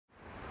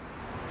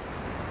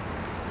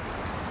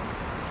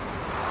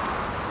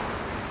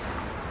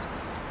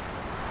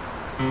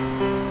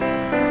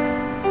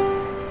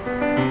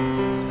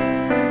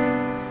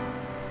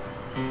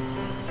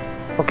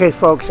Okay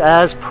folks,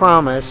 as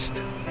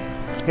promised,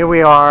 here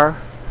we are.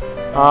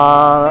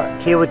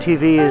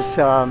 KiawahTV is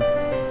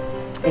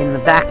in the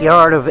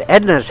backyard of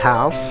Edna's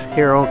house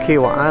here on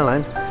Kiawah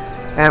Island,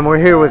 and we're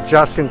here with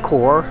Justin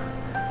Core.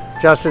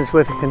 Justin's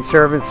with the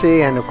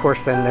Conservancy, and of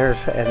course then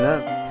there's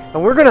Edna.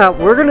 And we're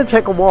gonna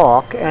take a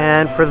walk,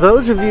 and for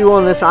those of you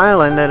on this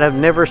island that have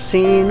never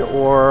seen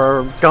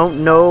or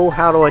don't know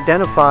how to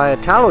identify a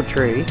tallow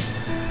tree,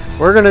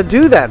 we're gonna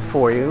do that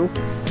for you.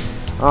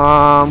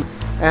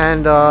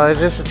 Is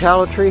this a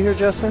tallow tree here,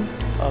 Justin?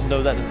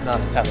 No, that is not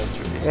a tallow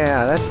tree.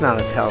 Yeah, that's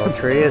not a tallow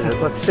tree, is it?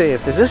 Let's see.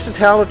 Is this a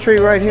tallow tree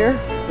right here?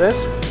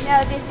 This?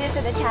 No, this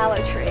isn't a tallow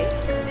tree.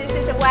 This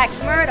is a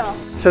wax myrtle.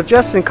 So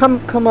Justin,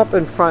 come up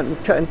in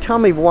front and tell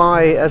me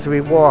why, as we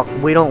walk,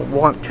 we don't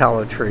want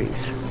tallow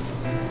trees.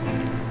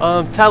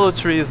 Tallow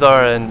trees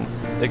are an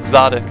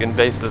exotic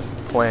invasive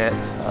plant.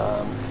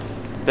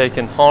 They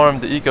can harm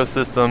the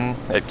ecosystem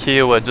at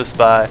Kiawah just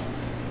by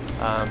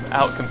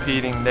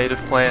outcompeting native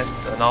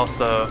plants and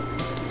also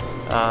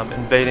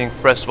invading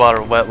freshwater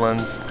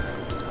wetlands.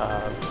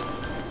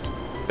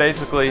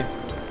 Basically,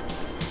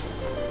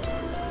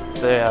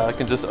 they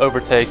can just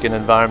overtake an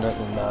environment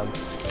and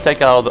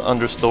take out all the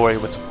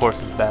understory, which of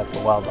course is bad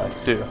for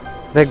wildlife too.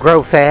 They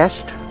grow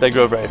fast? They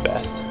grow very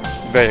fast,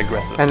 very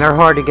aggressive. And they're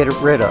hard to get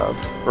rid of.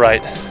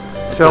 Right.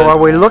 So are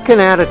we looking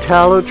at a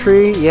tallow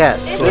tree?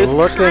 Yes, we're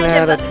looking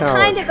at a tallow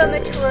tree. Kind of a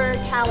mature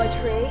tallow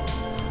tree.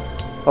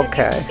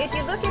 Okay. If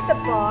you look at the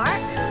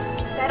bark,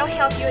 that'll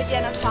help you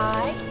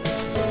identify.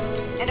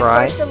 And of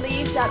Right. course the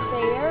leaves up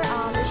there,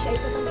 the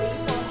shape of the leaf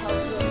will help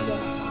you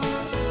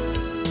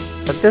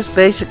identify. But this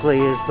basically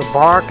is the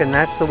bark, and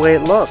that's the way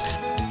it looks.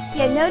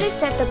 Yeah, notice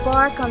that the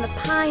bark on the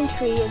pine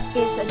tree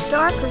is a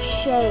darker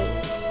shade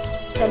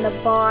than the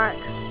bark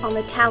on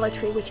the tallow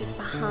tree, which is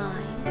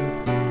behind.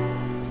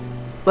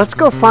 Let's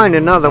go find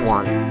another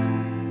one.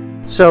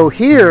 So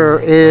here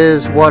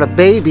is what a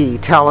baby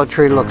tallow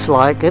tree looks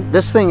like.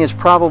 This thing is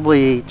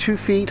probably 2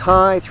 feet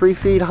high, 3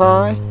 feet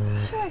high.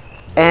 Sure.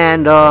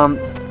 And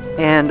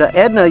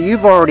Edna,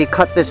 you've already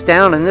cut this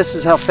down, and this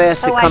is how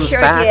fast it comes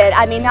back. Oh, I sure did.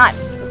 I mean, not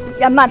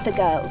a month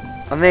ago.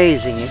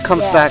 Amazing. It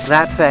comes Yeah. back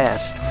that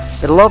fast.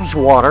 It loves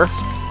water,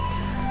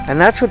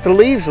 and that's what the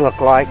leaves look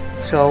like.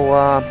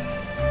 So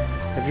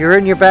if you're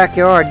in your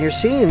backyard and you're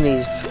seeing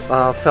these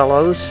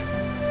fellows,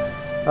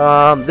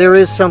 there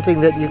is something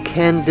that you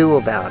can do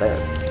about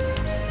it.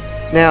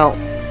 Now,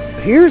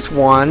 here's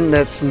one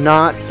that's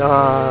not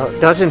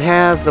doesn't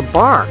have the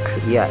bark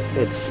yet.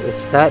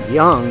 It's that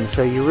young,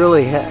 so you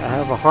really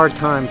have a hard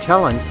time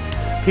telling.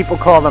 People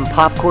call them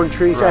popcorn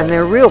trees, Right. and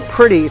they're real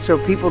pretty, so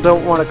people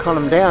don't want to cut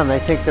them down. They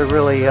think they're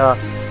really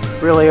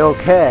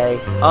okay.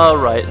 All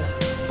right.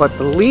 But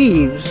the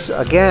leaves,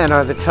 again,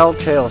 are the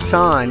telltale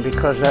sign,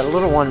 because that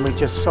little one we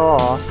just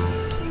saw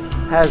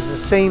has the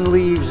same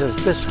leaves as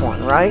this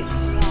one, right?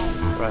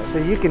 Right. So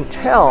you can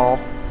tell,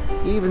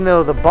 even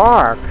though the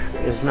bark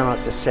is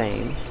not the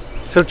same.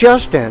 So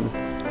Justin,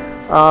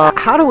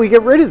 how do we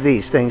get rid of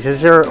these things?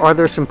 Are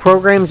there some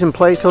programs in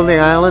place on the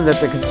island that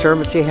the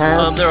Conservancy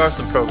has? There are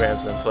some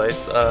programs in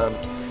place.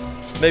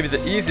 Maybe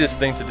the easiest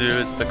thing to do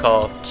is to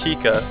call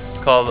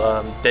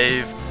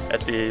Dave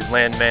at the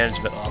Land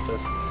Management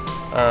Office.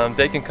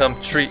 They can come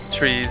treat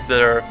trees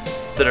that are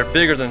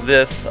bigger than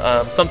this.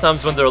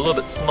 Sometimes when they're a little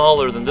bit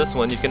smaller than this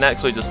one, you can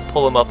actually just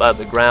pull them up out of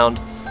the ground.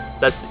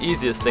 That's the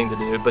easiest thing to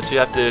do, but you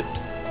have to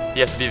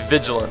be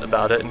vigilant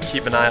about it and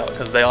keep an eye out,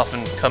 because they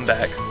often come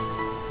back.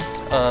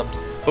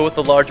 But with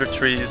the larger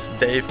trees,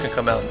 Dave can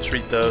come out and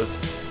treat those.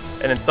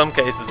 And in some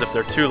cases, if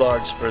they're too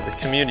large for the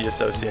community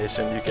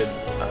association, you could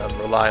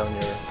rely on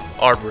your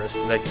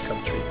arborist, and they can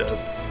come treat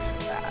those.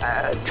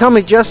 Tell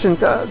me, Justin,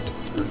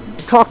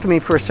 talk to me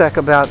for a sec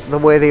about the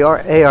way the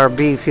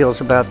ARB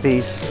feels about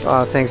these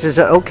things. Is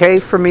it okay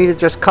for me to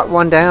just cut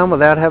one down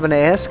without having to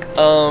ask?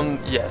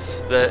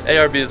 Yes, the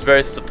ARB is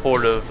very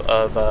supportive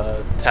of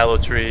tallow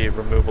tree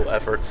removal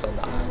efforts on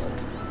the island.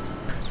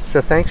 So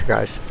thanks,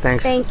 guys.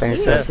 Thanks, Thank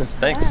you. Justin.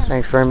 Thanks.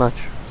 Thanks very much.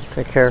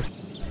 Take care.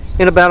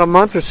 In about a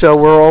month or so,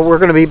 we're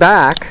going to be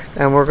back,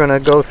 and we're going to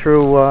go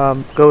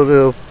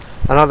to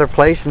another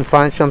place and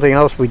find something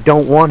else we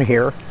don't want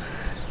here,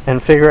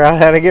 and figure out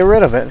how to get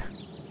rid of it.